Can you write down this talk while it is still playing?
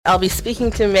I'll be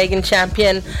speaking to Meeghan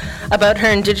Champion about her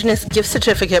Indigenous gift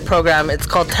certificate program. It's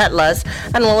called Tetlas,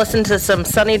 and we'll listen to some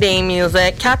sunny day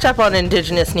music, catch up on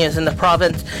Indigenous news in the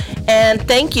province, and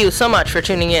thank you so much for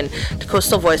tuning in to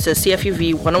Coastal Voices,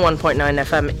 CFUV 101.9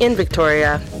 FM in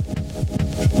Victoria.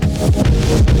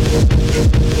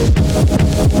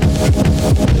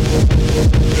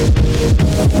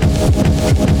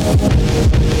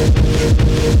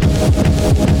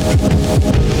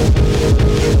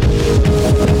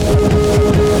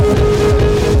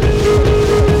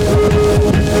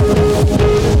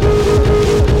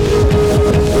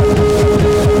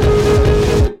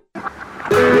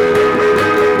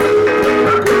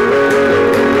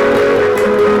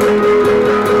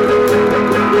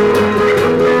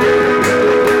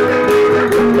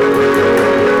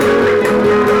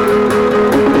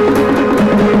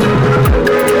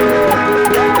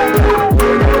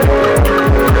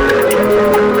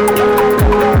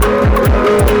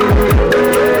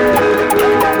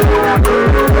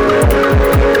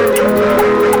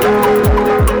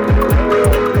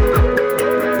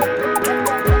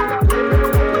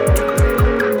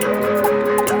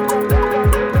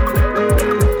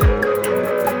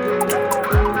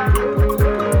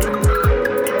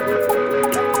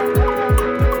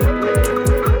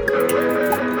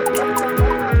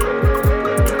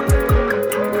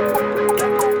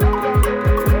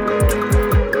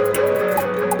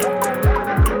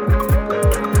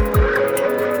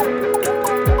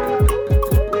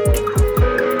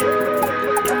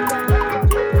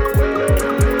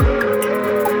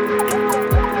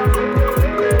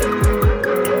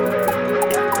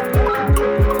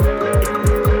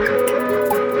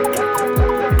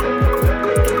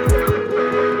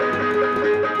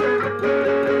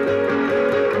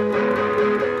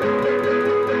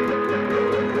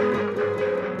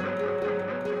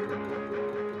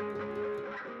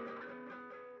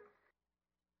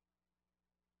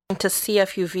 To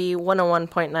CFUV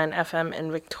 101.9 FM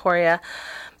in Victoria.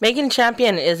 Meeghan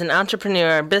Champion is an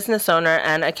entrepreneur, business owner,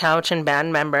 and a couch and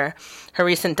band member. Her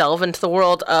recent delve into the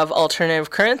world of alternative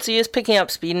currency is picking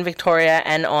up speed in Victoria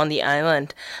and on the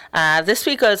island. This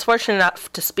week I was fortunate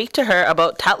enough to speak to her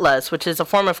about tetlas, which is a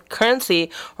form of currency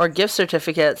or gift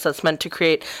certificates that's meant to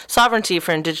create sovereignty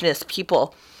for Indigenous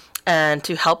people and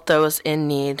to help those in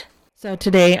need. So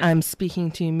today I'm speaking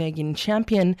to Meeghan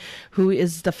Champion, who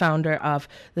is the founder of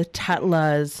the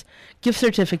Tetlas gift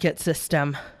certificate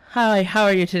system. Hi, how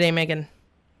are you today, Meeghan?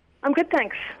 I'm good,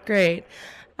 thanks. Great.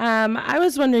 I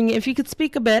was wondering if you could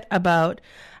speak a bit about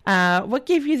what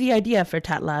gave you the idea for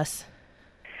Tetlas?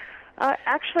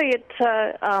 Actually,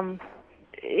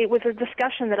 it was a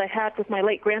discussion that I had with my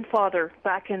late grandfather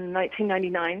back in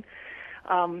 1999.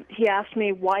 He asked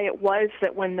me why it was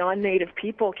that when non-native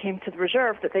people came to the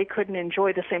reserve that they couldn't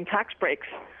enjoy the same tax breaks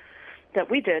that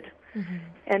we did. Mm-hmm.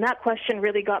 And that question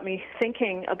really got me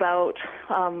thinking about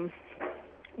why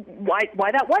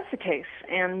that was the case.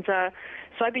 And so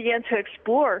I began to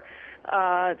explore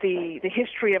the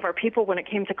history of our people when it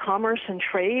came to commerce and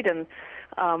trade, and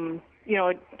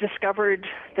discovered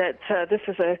that this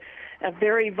is a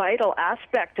very vital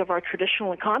aspect of our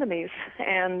traditional economies.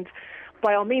 And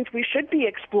by all means, we should be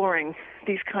exploring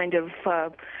these kind of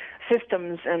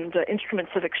systems and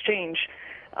instruments of exchange.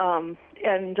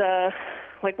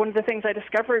 Like one of the things I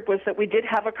discovered was that we did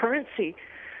have a currency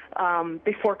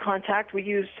before contact. We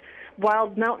used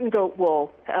wild mountain goat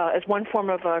wool as one form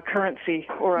of a currency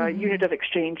or a unit of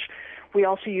exchange. We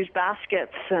also used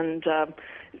baskets, and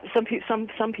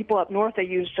some people up north, they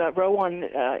used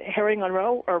herring on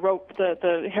roe, or roe,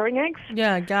 the herring eggs.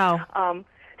 Yeah, gal.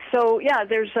 So yeah,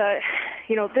 there's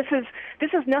this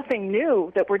is nothing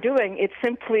new that we're doing. It's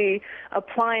simply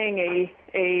applying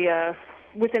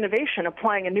with innovation,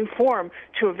 applying a new form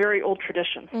to a very old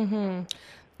tradition. Mm-hmm.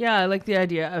 Yeah, I like the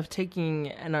idea of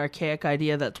taking an archaic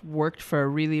idea that's worked for a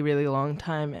really, really long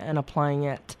time and applying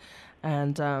it,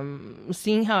 and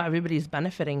seeing how everybody's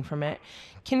benefiting from it.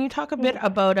 Can you talk a bit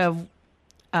about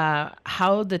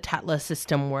how the Tetla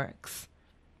system works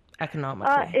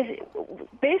economically?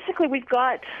 Basically, we've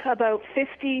got about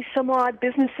 50 some odd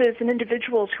businesses and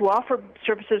individuals who offer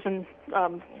services and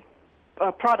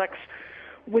products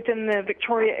within the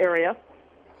Victoria area.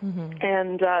 Mm-hmm.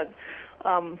 And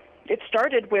it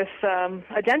started with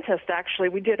a dentist, actually.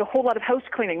 We did a whole lot of house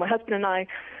cleaning. My husband and I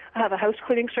have a house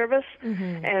cleaning service,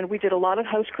 and we did a lot of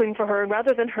house cleaning for her. And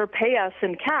rather than her pay us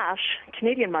in cash,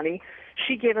 Canadian money,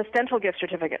 she gave us dental gift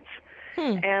certificates.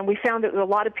 And we found that a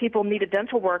lot of people needed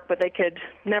dental work, but they could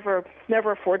never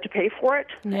afford to pay for it.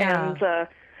 Yeah.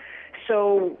 And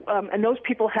and those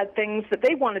people had things that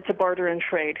they wanted to barter and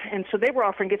trade. And so they were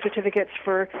offering gift certificates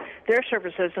for their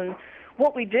services. And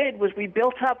what we did was we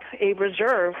built up a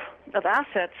reserve of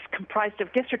assets comprised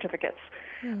of gift certificates.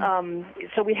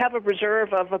 So we have a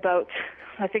reserve of about,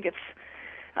 I think it's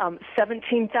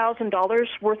 $17,000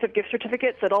 worth of gift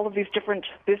certificates at all of these different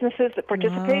businesses that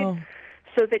participate. Wow.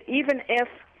 So that even if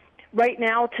right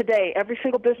now, today, every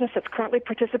single business that's currently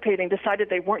participating decided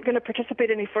they weren't going to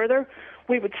participate any further,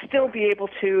 we would still be able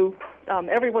to,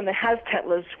 everyone that has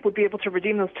tetlas would be able to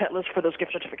redeem those tetlas for those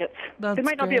gift certificates. They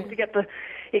might not be able to get the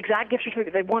exact gift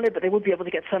certificate they wanted, but they would be able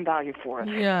to get some value for it.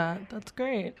 Yeah, that's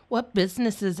great. What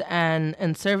businesses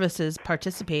and services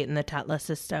participate in the tetla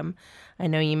system? I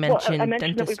know you mentioned I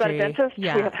mentioned dentistry. that we've got a dentist, we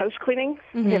have house cleaning,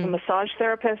 we have a massage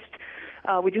therapist,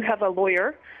 we do have a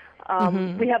lawyer.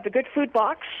 We have the Good Food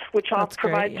Box, which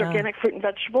provides organic fruit and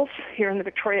vegetables here in the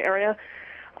Victoria area.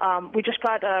 We just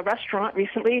got a restaurant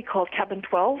recently called Cabin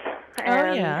 12.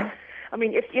 And, I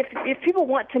mean, if people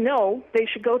want to know, they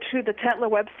should go to the Tetla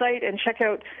website and check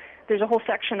out, there's a whole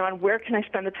section on where can I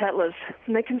spend the Tetlas.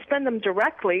 And they can spend them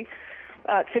directly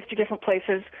at 50 different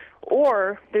places,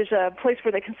 or there's a place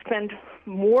where they can spend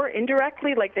more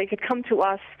indirectly, like they could come to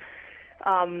us,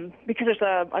 because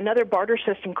there's another barter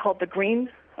system called the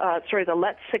the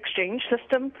Let's Exchange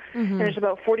system. And there's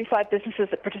about 45 businesses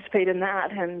that participate in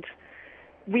that, and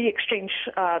we exchange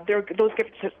those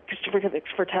gift certificates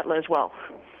for tetla as well.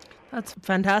 That's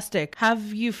fantastic.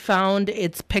 Have you found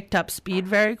it's picked up speed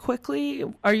very quickly?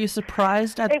 Are you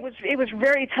surprised at it was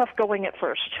very tough going at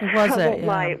first. Was it? I won't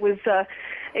lie. It was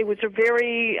a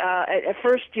very at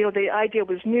first, the idea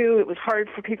was new. It was hard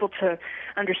for people to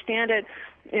understand it.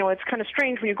 It's kind of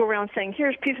strange when you go around saying,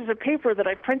 here's pieces of paper that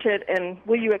I printed, and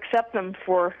will you accept them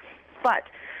for, but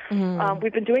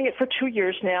we've been doing it for 2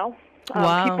 years now.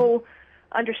 Wow. People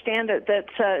understand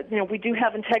that we do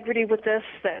have integrity with this,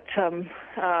 that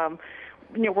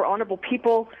we're honorable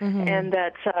people, and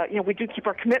that we do keep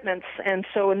our commitments. And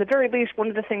so in the very least, one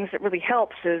of the things that really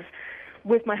helps is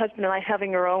with my husband and I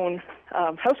having our own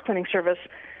house cleaning service,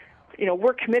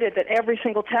 we're committed that every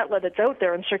single tetla that's out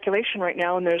there in circulation right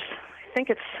now, and there's, I think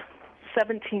it's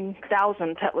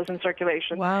 17,000 tetlas in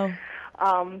circulation. Wow.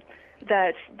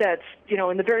 That's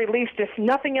in the very least, if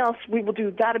nothing else, we will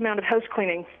do that amount of house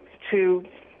cleaning to,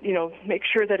 make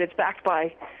sure that it's backed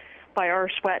by our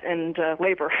sweat and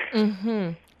labor.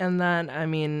 And that, I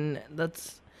mean,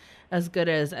 that's as good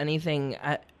as anything.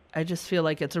 I just feel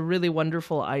like it's a really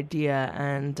wonderful idea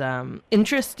and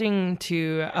interesting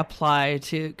to apply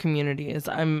to communities.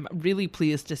 I'm really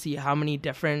pleased to see how many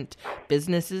different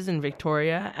businesses in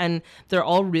Victoria, and they're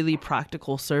all really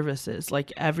practical services.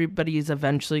 Like everybody's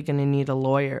eventually going to need a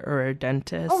lawyer or a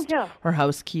dentist or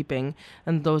housekeeping,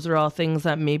 and those are all things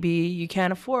that maybe you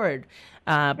can't afford.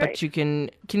 But you can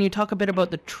you talk a bit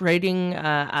about the trading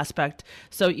aspect?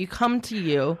 So you come to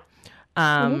you.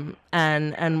 And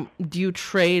do you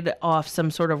trade off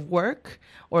some sort of work,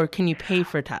 or can you pay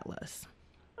for tetlas?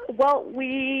 Well,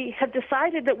 we have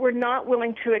decided that we're not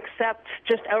willing to accept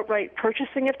just outright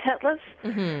purchasing of tetlas.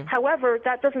 However,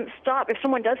 that doesn't stop. If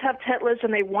someone does have tetlas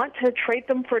and they want to trade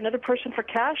them for another person for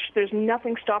cash, there's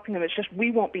nothing stopping them. It's just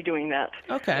we won't be doing that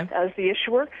as the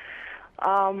issuer.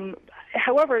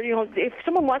 However, if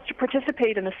someone wants to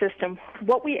participate in the system,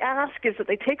 what we ask is that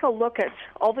they take a look at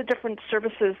all the different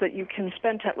services that you can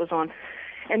spend tetlas on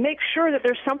and make sure that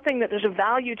there's something that there's a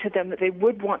value to them that they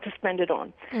would want to spend it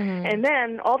on. And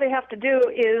then all they have to do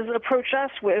is approach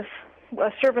us with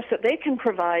a service that they can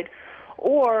provide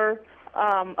or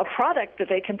a product that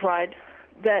they can provide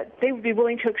that they would be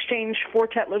willing to exchange for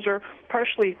tetlas or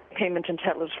partially payment in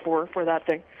tetlas for that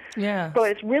thing. Yeah. So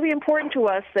it's really important to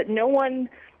us that no one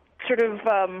sort of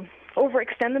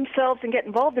overextend themselves and get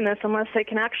involved in this unless they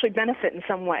can actually benefit in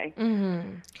some way.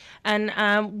 And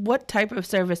what type of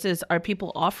services are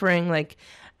people offering? Like,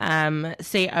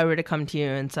 say I were to come to you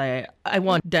and say, I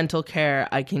want dental care.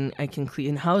 I can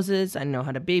clean houses. I know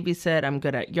how to babysit. I'm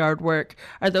good at yard work.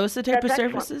 Are those the type of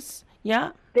services?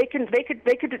 Yeah. They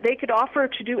could offer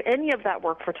to do any of that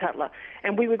work for tetla,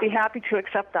 and we would be happy to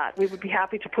accept that. We would be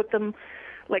happy to put them,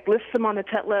 list them on the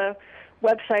tetla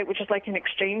website, which is like an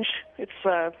exchange. It's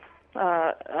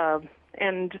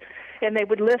and they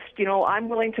would list, I'm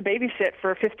willing to babysit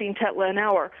for 15 tetla an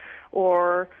hour,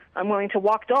 or I'm willing to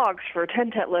walk dogs for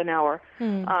 10 tetla an hour.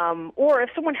 Or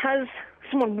if someone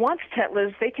wants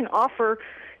tetlas, they can offer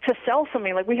to sell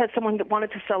something. Like we had someone that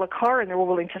wanted to sell a car, and they were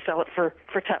willing to sell it for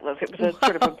tetlas. It was a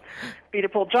sort of a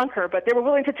beat-up junker, but they were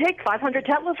willing to take 500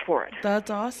 tetlas for it.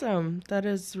 That's awesome. That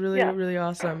is really, really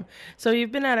awesome. So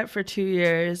you've been at it for 2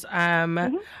 years. Are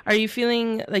you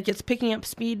feeling like it's picking up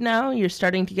speed now? You're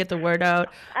starting to get the word out?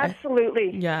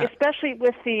 Absolutely. Especially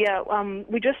with the,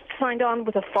 we just signed on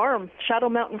with a farm, Shadow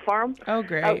Mountain Farm. Oh,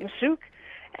 great. Out in Souk.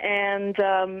 And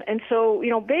so,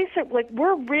 like,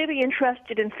 we're really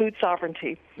interested in food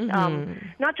sovereignty.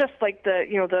 Not just like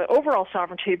the overall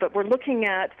sovereignty, but we're looking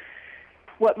at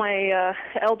what my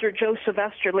elder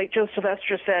late Joe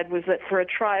Sylvester said, was that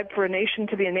for a nation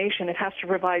to be a nation, it has to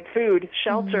provide food,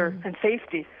 shelter, and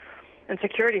safety and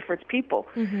security for its people.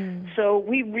 So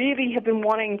we really have been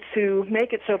wanting to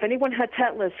make it so if anyone had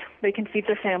tetlas, they can feed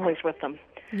their families with them.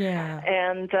 Yeah.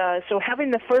 And so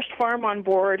having the first farm on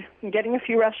board and getting a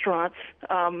few restaurants,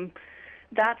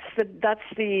 that's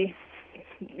the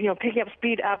picking up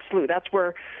speed, absolute. That's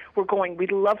where we're going.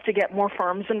 We'd love to get more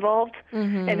farms involved.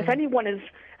 And if anyone is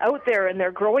out there and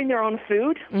they're growing their own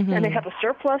food and they have a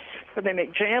surplus or they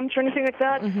make jams or anything like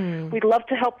that, we'd love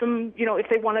to help them. If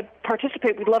they want to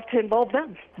participate, we'd love to involve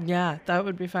them. Yeah, that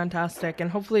would be fantastic.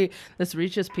 And hopefully this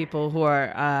reaches people who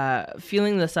are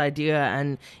feeling this idea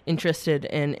and interested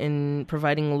in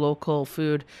providing local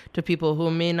food to people who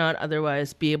may not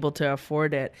otherwise be able to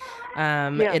afford it.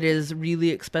 It is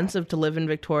really expensive to live in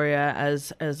Victoria,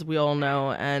 as we all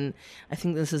know, and I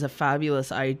think this is a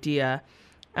fabulous idea.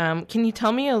 Can you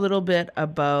tell me a little bit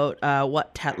about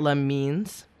what tetla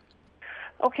means?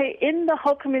 Okay, in the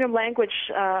Hulkaminam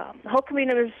language,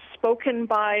 Hulkaminam is spoken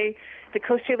by the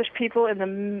Coast Salish people in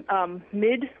the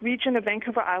mid-region of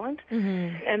Vancouver Island,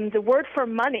 and the word for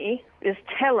money is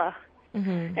tela,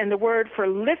 and the word for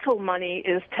little money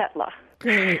is tetla.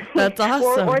 Great, that's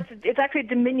awesome. or it's actually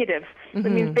diminutive. It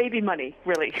means baby money,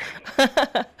 really.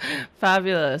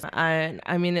 Fabulous.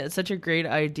 I mean, it's such a great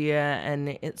idea,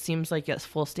 and it seems like it's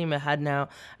full steam ahead now.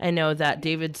 I know that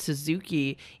David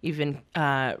Suzuki even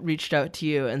reached out to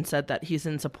you and said that he's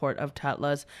in support of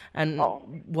tetlas, and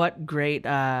what great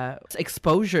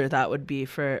exposure that would be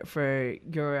for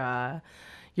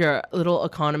your little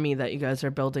economy that you guys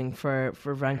are building for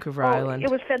Vancouver Island.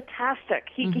 It was fantastic.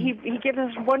 He gave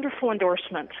us wonderful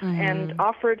endorsement and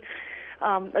offered.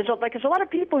 There's a lot of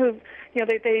people who,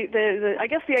 I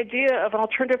guess the idea of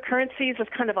alternative currencies is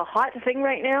kind of a hot thing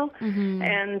right now,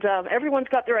 and everyone's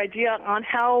got their idea on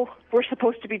how we're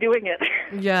supposed to be doing it.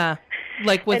 Yeah,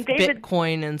 like with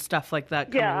Bitcoin and stuff like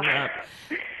that coming up.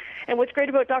 And what's great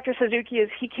about Dr. Suzuki is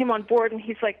he came on board and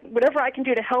he's like, whatever I can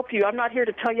do to help you, I'm not here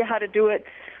to tell you how to do it.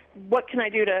 What can I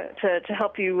do to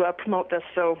help you promote this?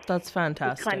 So that's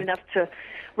fantastic. He's kind enough to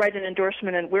write an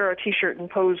endorsement and wear a T-shirt and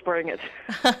pose wearing it.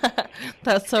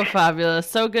 That's so fabulous.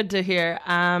 So good to hear.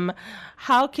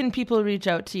 How can people reach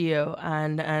out to you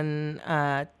and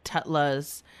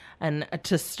tetlas and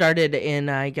to start it in,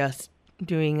 I guess,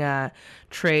 doing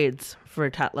trades for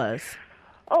tetlas?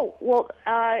 Oh, well,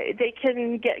 they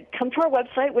can come to our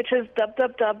website, which is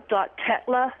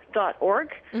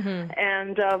www.tetla.org.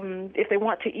 And if they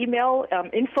want to email,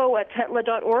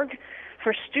 info@tetla.org.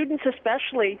 For students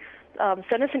especially,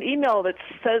 send us an email that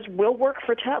says, we'll work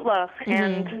for Tetla.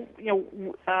 And,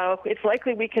 it's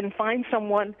likely we can find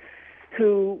someone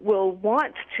who will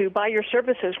want to buy your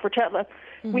services for Tetla.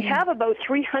 We have about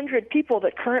 300 people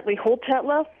that currently hold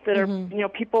Tetla that are,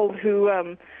 people who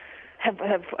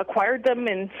have acquired them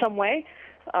in some way.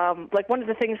 Like one of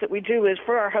the things that we do is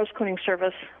for our house cleaning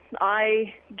service,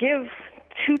 I give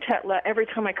 2 tetla every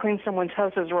time I clean someone's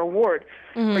house as a reward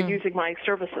for using my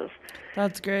services.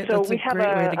 That's great. So that's we a have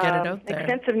great way to get it out there. An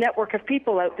extensive network of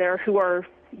people out there who are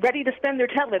ready to spend their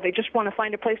tetla. They just want to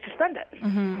find a place to spend it.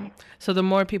 So the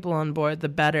more people on board, the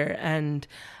better. And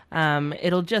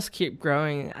it'll just keep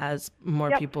growing as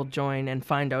more people join and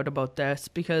find out about this,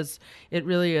 because it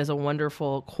really is a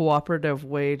wonderful cooperative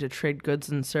way to trade goods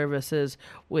and services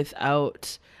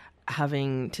without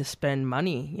having to spend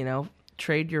money.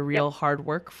 Trade your real hard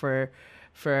work for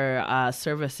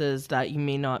services that you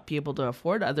may not be able to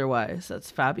afford otherwise.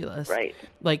 That's fabulous. Right.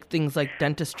 Like things like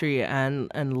dentistry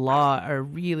and law are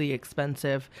really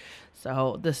expensive.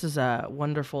 So this is a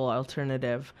wonderful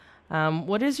alternative.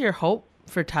 What is your hope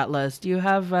for tetlas? Do you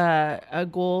have a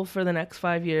goal for the next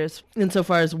 5 years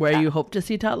insofar as where you hope to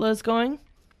see tetlas going?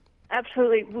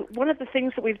 Absolutely. One of the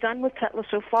things that we've done with tetla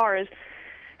so far is,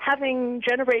 having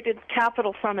generated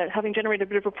capital from it, having generated a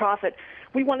bit of a profit,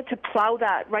 we wanted to plow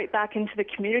that right back into the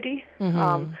community.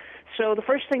 So the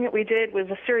first thing that we did was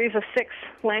a series of 6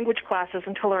 language classes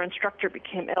until our instructor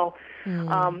became ill.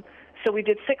 So we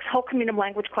did 6 Hulkaminam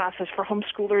language classes for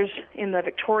homeschoolers in the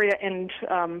Victoria and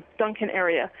Duncan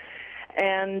area.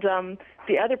 And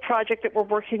the other project that we're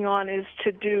working on is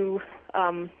to do,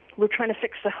 we're trying to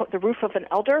fix the roof of an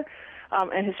elder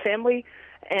and his family.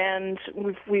 And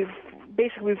we've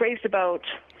raised about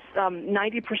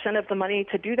 90% of the money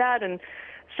to do that, and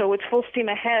so it's full steam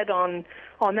ahead on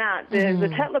that. The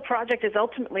Tetla project is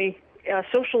ultimately a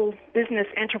social business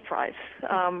enterprise,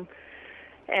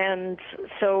 and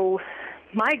so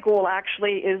my goal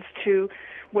actually is to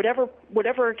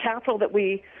whatever capital that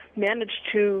we manage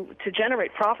to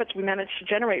generate, profits we manage to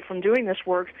generate from doing this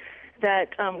work, that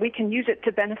we can use it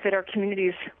to benefit our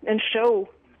communities and show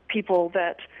people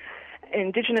that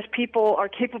Indigenous people are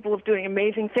capable of doing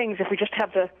amazing things if we just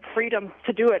have the freedom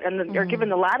to do it and are given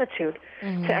the latitude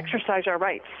to exercise our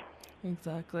rights.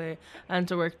 Exactly. And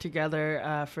to work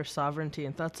together for sovereignty.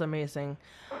 And that's amazing.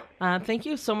 Thank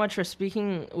you so much for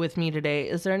speaking with me today.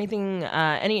 Is there anything,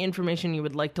 any information you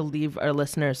would like to leave our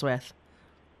listeners with?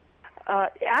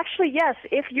 Actually, yes.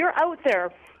 If you're out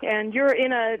there and you're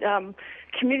in a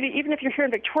community, even if you're here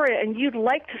in Victoria, and you'd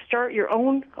like to start your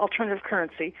own alternative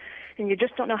currency, and you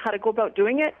just don't know how to go about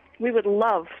doing it, we would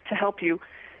love to help you,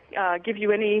 give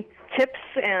you any tips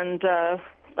and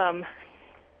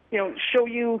show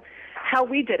you how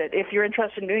we did it if you're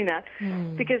interested in doing that.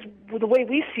 Because the way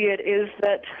we see it is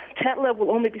that Tetla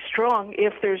will only be strong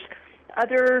if there's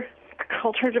other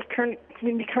alternative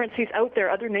community currencies out there,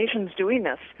 other nations doing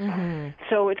this.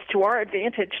 So it's to our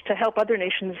advantage to help other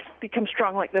nations become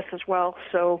strong like this as well.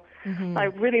 So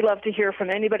I'd really love to hear from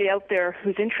anybody out there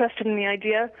who's interested in the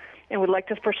idea and would like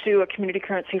to pursue a community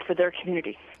currency for their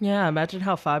community. Yeah, imagine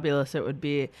how fabulous it would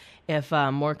be if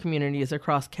more communities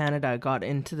across Canada got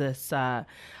into this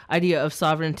idea of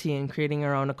sovereignty and creating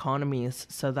our own economies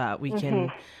so that we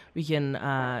can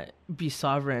be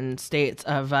sovereign states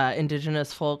of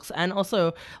Indigenous folks and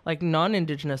also like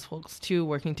non-Indigenous folks too,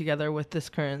 working together with this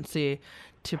currency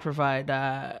to provide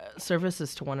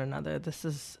services to one another. This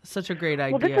is such a great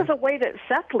idea. Well, this is a way that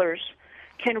settlers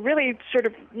can really sort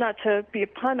of, not to be a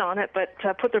pun on it, but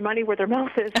put their money where their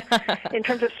mouth is in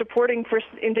terms of supporting First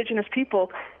Indigenous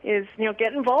people is,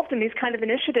 get involved in these kind of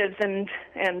initiatives and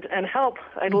help.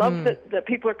 I love that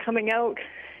people are coming out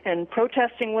and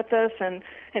protesting with us and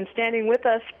standing with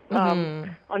us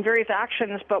on various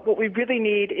actions. But what we really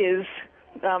need is,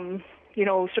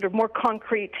 sort of more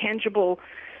concrete, tangible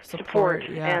support.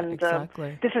 Yeah, and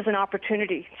exactly. This is an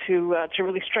opportunity to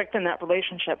really strengthen that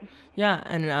relationship. Yeah,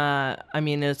 and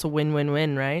it's a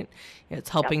win-win-win, right? It's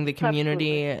helping the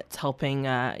community. Absolutely. It's helping,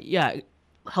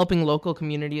 helping local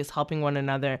communities, helping one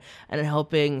another, and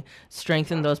helping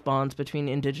strengthen those bonds between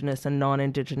Indigenous and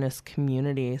non-Indigenous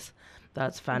communities.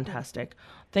 That's fantastic.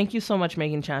 Thank you so much,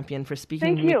 Meeghan Champion, for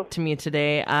speaking to me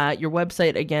today. Your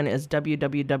website, again, is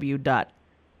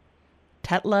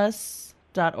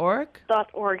www.tetlas.org?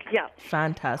 .org, yeah.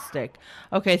 Fantastic.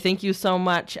 Okay, thank you so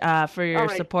much for your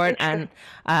support, and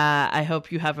I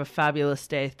hope you have a fabulous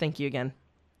day. Thank you again.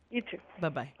 You too.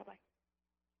 Bye-bye. Bye-bye.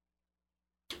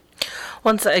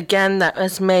 Once again, that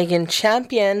was Meeghan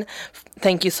Champion.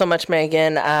 Thank you so much,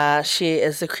 Meeghan. She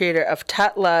is the creator of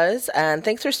Tetlas, and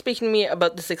thanks for speaking to me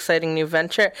about this exciting new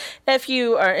venture. If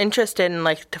you are interested and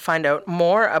like to find out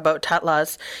more about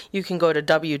Tetlas, you can go to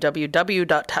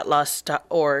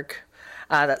www.tetlas.org.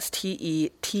 That's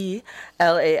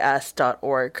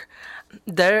TETLAS.org.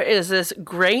 There is this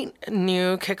great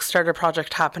new Kickstarter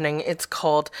project happening. It's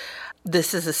called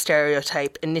This is a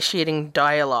Stereotype, Initiating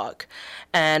Dialogue.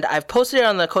 And I've posted it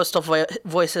on the Coastal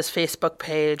Voices Facebook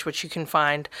page, which you can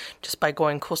find just by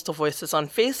going Coastal Voices on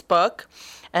Facebook.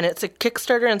 And it's a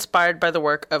Kickstarter inspired by the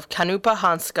work of Kanupa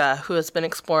Hanska, who has been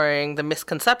exploring the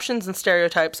misconceptions and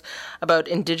stereotypes about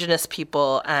Indigenous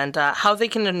people and how they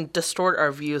can distort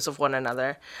our views of one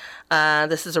another.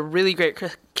 This is a really great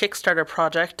Kickstarter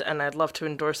project, and I'd love to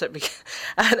endorse it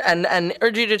and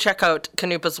urge you to check out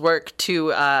Kanupa's work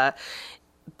too.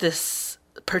 This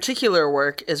particular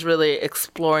work is really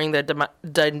exploring the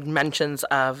dimensions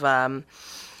of our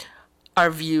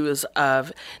views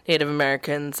of Native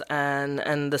Americans and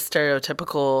the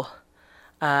stereotypical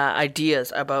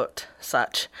ideas about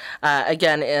such.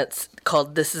 Again, it's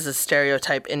called This is a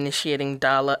Stereotype, Initiating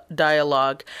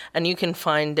Dialogue, and you can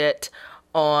find it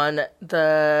on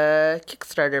the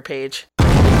Kickstarter page.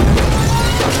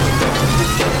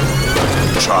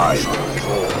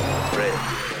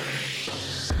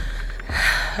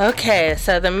 Okay,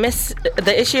 so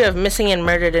the issue of missing and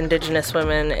murdered Indigenous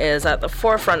women is at the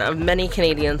forefront of many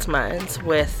Canadians' minds,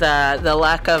 with the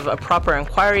lack of a proper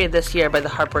inquiry this year by the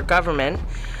Harper government.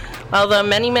 Although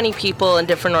many people in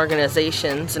different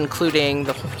organizations, including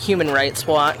the Human Rights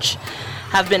Watch,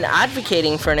 have been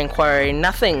advocating for an inquiry,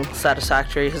 nothing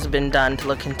satisfactory has been done to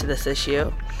look into this issue,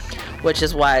 which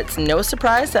is why it's no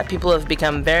surprise that people have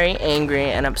become very angry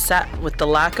and upset with the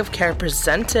lack of care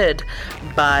presented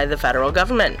by the federal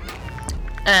government.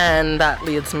 And that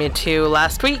leads me to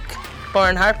last week.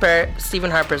 Lauren Harper,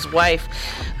 Stephen Harper's wife,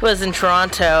 was in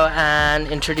Toronto and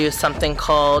introduced something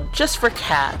called Just for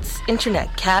Cats,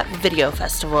 Internet Cat Video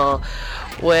Festival,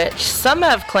 which some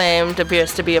have claimed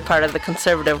appears to be a part of the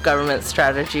Conservative government's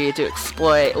strategy to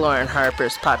exploit Lauren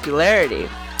Harper's popularity.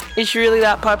 Is she really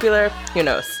that popular? Who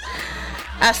knows?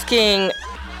 Asking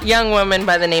young woman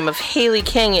by the name of Hailey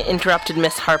King interrupted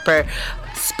Miss Harper's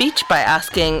speech by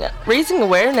asking, raising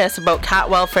awareness about cat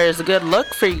welfare is a good look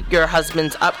for your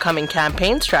husband's upcoming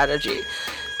campaign strategy.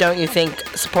 Don't you think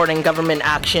supporting government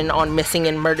action on missing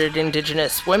and murdered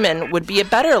Indigenous women would be a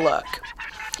better look?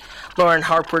 Lauren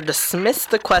Harper dismissed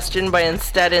the question by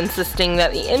instead insisting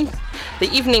that the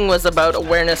evening was about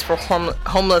awareness for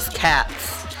homeless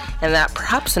cats, and that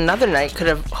perhaps another night could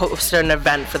have hosted an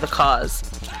event for the cause.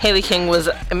 Hailey King was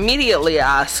immediately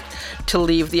asked to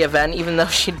leave the event, even though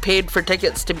she'd paid for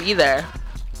tickets to be there.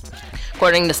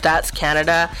 According to Stats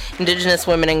Canada, Indigenous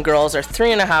women and girls are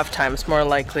 3.5 times more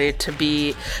likely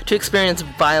to experience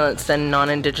violence than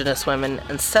non-Indigenous women,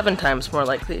 and 7 times more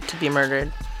likely to be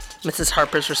murdered. Mrs.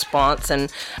 Harper's response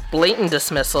and blatant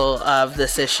dismissal of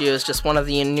this issue is just one of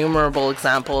the innumerable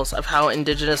examples of how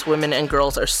Indigenous women and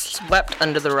girls are swept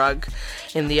under the rug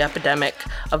in the epidemic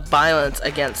of violence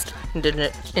against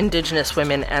Indigenous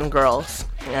women and girls.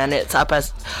 And it's up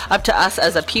to us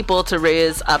as a people to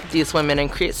raise up these women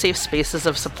and create safe spaces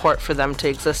of support for them to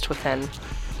exist within.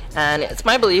 And it's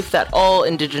my belief that all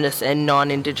Indigenous and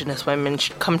non-Indigenous women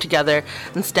should come together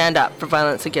and stand up for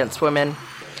violence against women.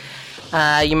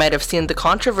 You might have seen the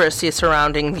controversy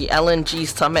surrounding the LNG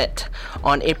summit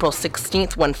on April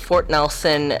 16th when Fort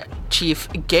Nelson Chief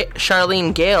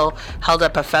Sharleen Gale held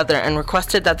up a feather and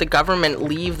requested that the government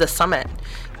leave the summit.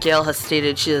 Gale has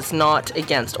stated she is not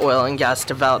against oil and gas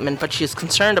development, but she is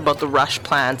concerned about the rush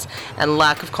plans and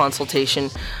lack of consultation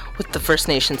with the First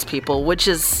Nations people, which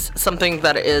is something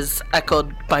that is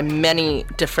echoed by many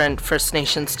different First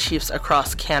Nations chiefs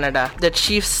across Canada. The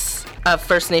chiefs of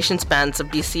First Nations bands of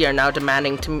BC are now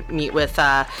demanding to meet with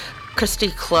Christy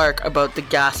Clark about the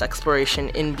gas exploration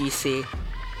in BC.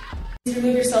 Please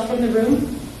remove yourself from the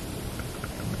room.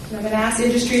 I'm going to ask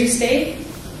industry to stay.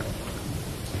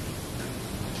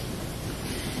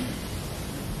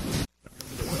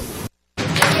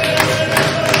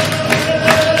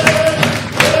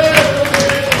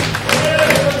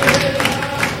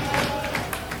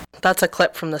 That's a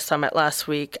clip from the summit last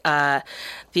week, the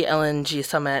LNG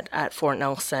summit at Fort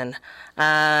Nelson.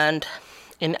 And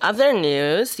in other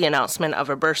news, the announcement of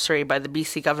a bursary by the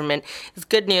BC government is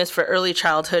good news for early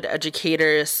childhood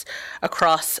educators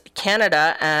across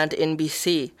Canada and in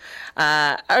BC.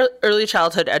 Early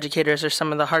childhood educators are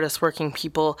some of the hardest working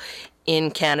people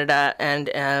in Canada, and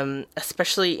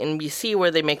especially in BC, where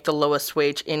they make the lowest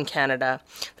wage in Canada.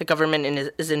 The government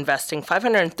is investing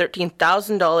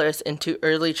 $513,000 into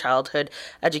early childhood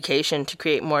education to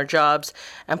create more jobs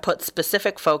and put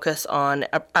specific focus on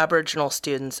Aboriginal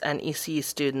students and ECE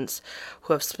students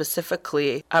who have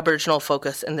specifically Aboriginal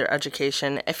focus in their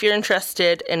education. If you're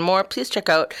interested in more, please check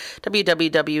out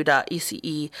www.ecebc.ca.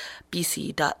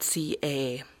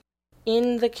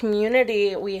 In the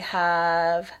community, we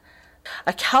have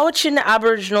a Cowichan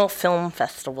Aboriginal Film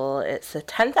Festival. It's the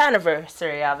 10th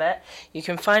anniversary of it. You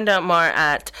can find out more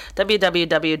at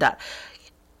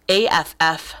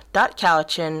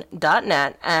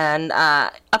www.aff.cowichan.net. And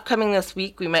upcoming this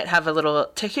week, we might have a little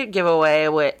ticket giveaway,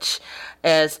 which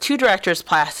is 2 director's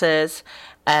passes,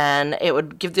 and it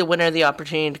would give the winner the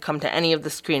opportunity to come to any of the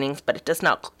screenings, but it does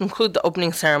not include the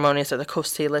opening ceremonies or the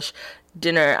Coast Salish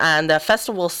dinner. And the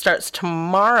festival starts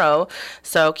tomorrow,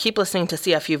 so keep listening to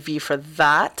CFUV for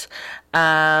that.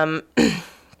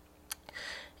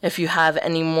 If you have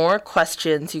any more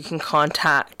questions, you can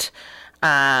contact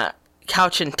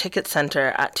Cowichan Ticket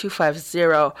Center at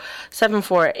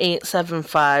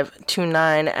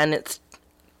 250-748-7529, and it's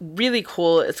really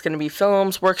cool. It's going to be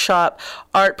films, workshop,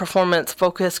 art, performance,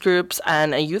 focus groups,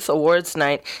 and a youth awards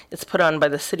night. It's put on by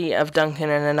the City of Duncan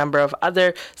and a number of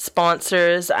other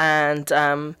sponsors, and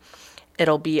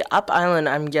it'll be up island,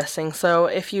 I'm guessing. So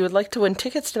if you would like to win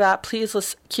tickets to that,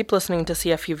 please keep listening to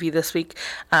CFUV this week.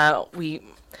 We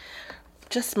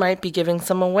just might be giving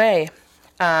some away.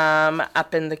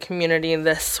 Up in the community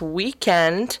this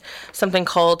weekend, something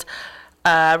called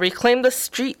Reclaim the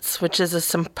Streets, which is a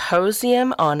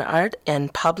symposium on art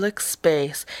and public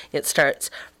space. It starts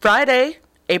Friday,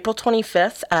 April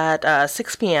 25th at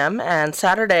 6 p.m. and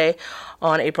Saturday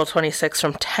on April 26th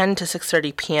from 10 to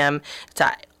 6:30 p.m. It's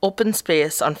at open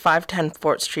space on 510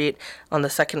 Fort Street on the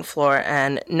 2nd floor,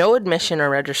 and no admission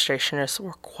or registration is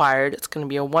required. It's going to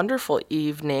be a wonderful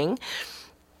evening,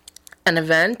 an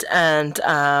event, and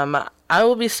I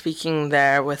will be speaking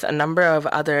there with a number of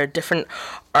other different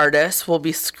artists will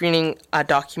be screening a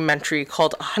documentary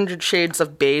called 100 Shades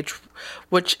of Beige,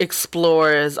 which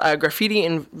explores graffiti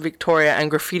in Victoria and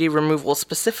graffiti removal.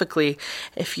 Specifically,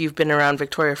 if you've been around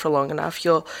Victoria for long enough,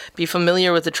 you'll be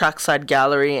familiar with the Trackside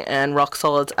Gallery and Rock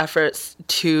Solid's efforts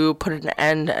to put an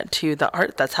end to the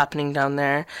art that's happening down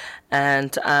there.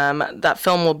 And that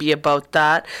film will be about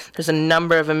that. There's a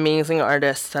number of amazing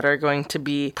artists that are going to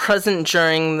be present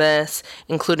during this,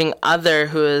 including Other,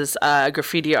 who is a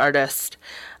graffiti artist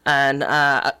and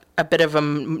a bit of a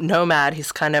nomad.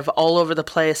 He's kind of all over the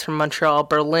place, from Montreal,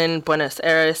 Berlin, Buenos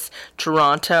Aires,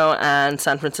 Toronto, and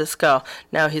San Francisco.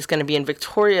 Now he's going to be in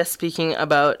Victoria speaking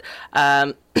about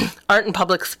art in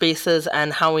public spaces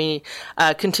and how we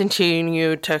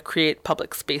continue to create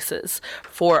public spaces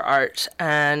for art.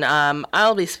 And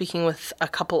I'll be speaking with a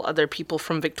couple other people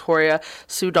from Victoria: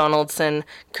 Sue Donaldson,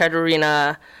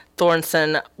 Katerina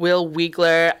Thornson, Will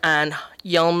Wiegler, and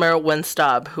Yelmer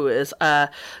Wenstob, who is a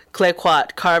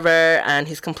clay-quat carver, and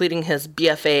he's completing his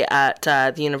BFA at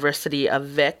the University of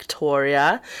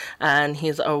Victoria. And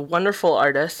he's a wonderful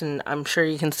artist, and I'm sure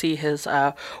you can see his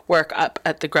work up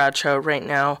at the grad show right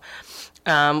now.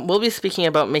 We'll be speaking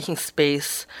about making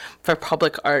space for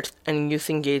public art and youth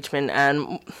engagement,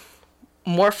 and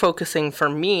more focusing for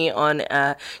me on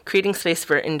creating space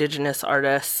for Indigenous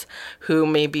artists who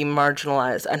may be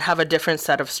marginalized and have a different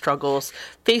set of struggles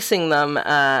facing them,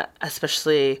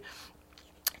 especially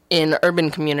in urban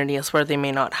communities where they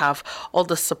may not have all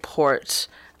the support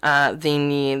they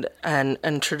need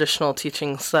and traditional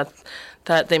teachings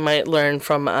that they might learn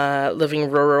from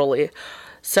living rurally.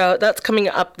 So that's coming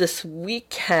up this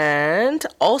weekend.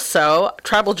 Also,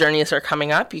 Tribal Journeys are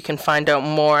coming up. You can find out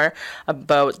more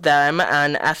about them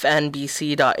on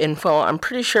fnbc.info. I'm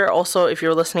pretty sure also if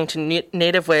you're listening to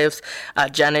Native Waves,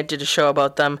 Janet did a show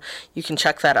about them. You can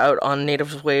check that out on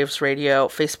Native Waves Radio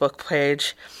Facebook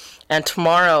page. And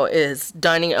tomorrow is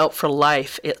Dining Out for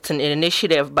Life. It's an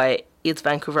initiative by Eats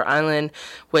Vancouver Island,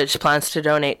 which plans to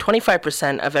donate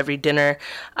 25% of every dinner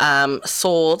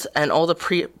sold, and all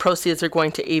the proceeds are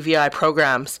going to AVI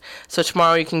programs. So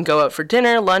tomorrow you can go out for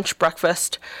dinner, lunch,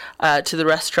 breakfast to the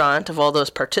restaurant of all those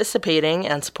participating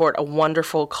and support a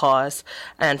wonderful cause.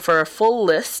 And for a full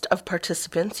list of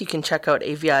participants, you can check out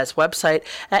AVI's website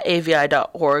at avi.org/DOFL.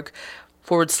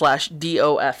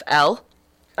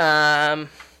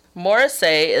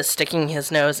 Morrissey is sticking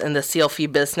his nose in the Sealfie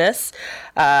business.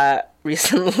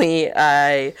 Recently,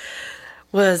 I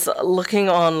was looking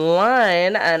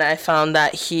online and I found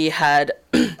that he had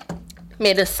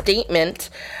made a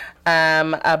statement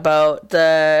about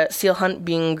the seal hunt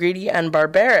being greedy and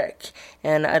barbaric.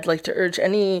 And I'd like to urge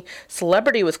any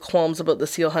celebrity with qualms about the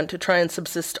seal hunt to try and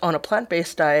subsist on a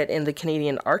plant-based diet in the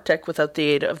Canadian Arctic without the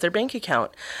aid of their bank account.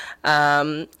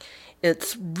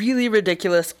 It's really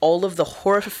ridiculous, all of the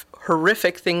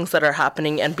horrific things that are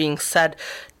happening and being said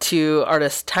to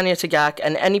artist Tanya Tagaq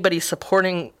and anybody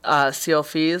supporting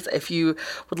Sealfies. If you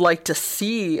would like to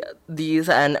see these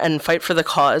and fight for the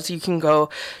cause, you can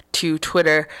go to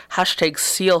Twitter,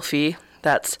 #Sealfie,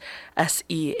 that's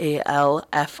SEALFIE,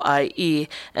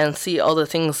 and see all the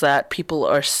things that people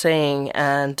are saying.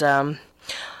 And,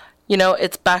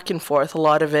 it's back and forth. A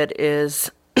lot of it is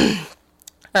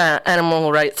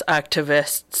animal rights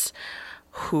activists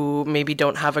who maybe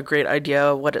don't have a great idea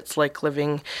of what it's like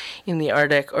living in the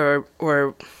Arctic or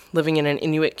living in an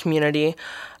Inuit community.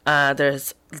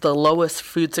 There's the lowest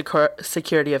food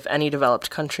security of any developed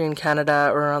country in Canada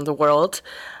or around the world.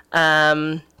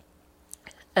 And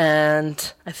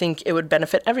I think it would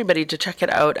benefit everybody to check it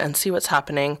out and see what's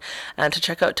happening, and to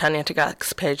check out Tanya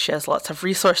Tagaq's page. She has lots of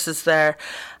resources there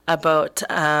about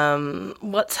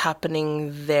what's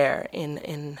happening there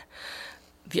in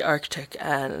the Arctic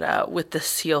and with the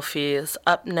Sealfies.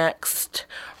 Up next,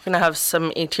 we're going to have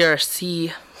some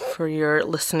ATRC for your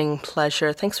listening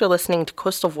pleasure. Thanks for listening to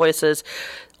Coastal Voices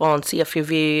on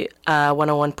CFUV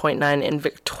 101.9 in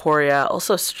Victoria.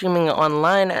 Also streaming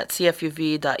online at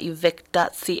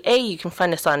cfuv.uvic.ca. You can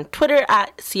find us on Twitter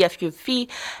at CFUV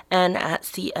and at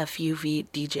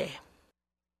CFUVDJ.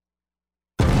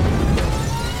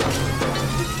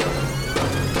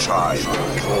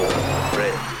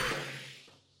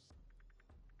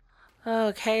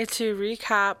 Okay, to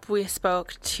recap, we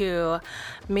spoke to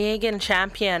Meeghan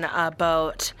Champion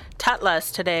about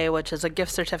Tetlas today, which is a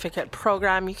gift certificate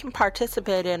program you can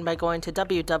participate in by going to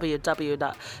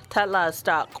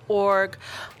www.tetlas.org.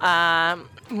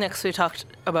 Next, we talked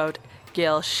about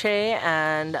Gail Shea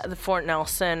and the Fort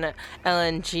Nelson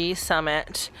LNG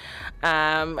Summit.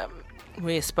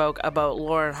 We spoke about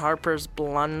Lauren Harper's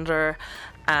blunder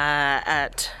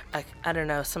at,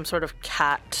 some sort of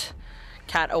cat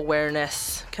cat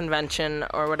awareness convention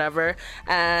or whatever.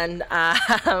 And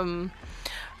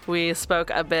we spoke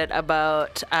a bit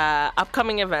about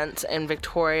upcoming events in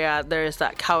Victoria. There's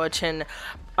that Cowichan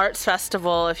Arts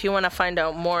Festival. If you want to find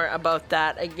out more about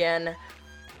that, again,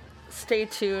 stay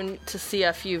tuned to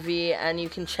CFUV, and you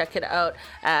can check it out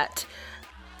at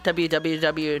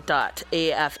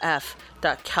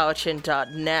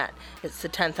www.aff.cowichan.net. It's the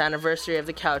 10th anniversary of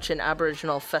the Cowichan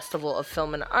Aboriginal Festival of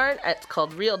Film and Art. It's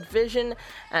called Real Vision,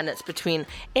 and it's between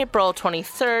April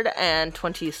 23rd and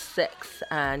 26th,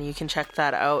 and you can check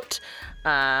that out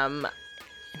in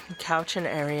the Cowichan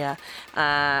area.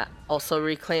 Also,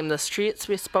 Reclaim the Streets.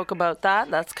 We spoke about that.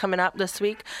 That's coming up this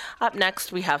week. Up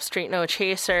next, we have Straight No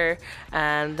Chaser,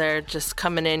 and they're just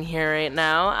coming in here right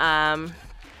now.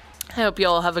 I hope you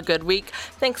all have a good week.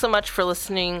 Thanks so much for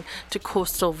listening to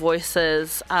Coastal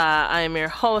Voices. I am your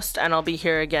host, and I'll be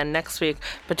here again next week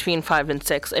between 5 and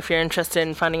 6. If you're interested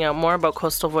in finding out more about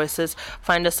Coastal Voices,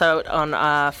 find us out on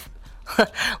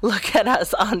look at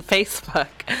us on Facebook.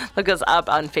 Look us up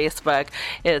on Facebook.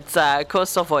 It's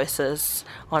Coastal Voices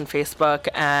on Facebook,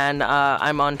 and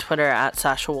I'm on Twitter at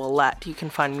Sacha Ouellet. You can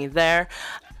find me there,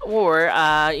 or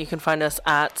you can find us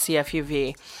at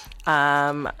CFUV.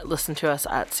 Listen to us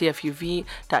at cfuv.uvic.ca.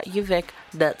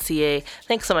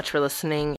 Thanks so much for listening.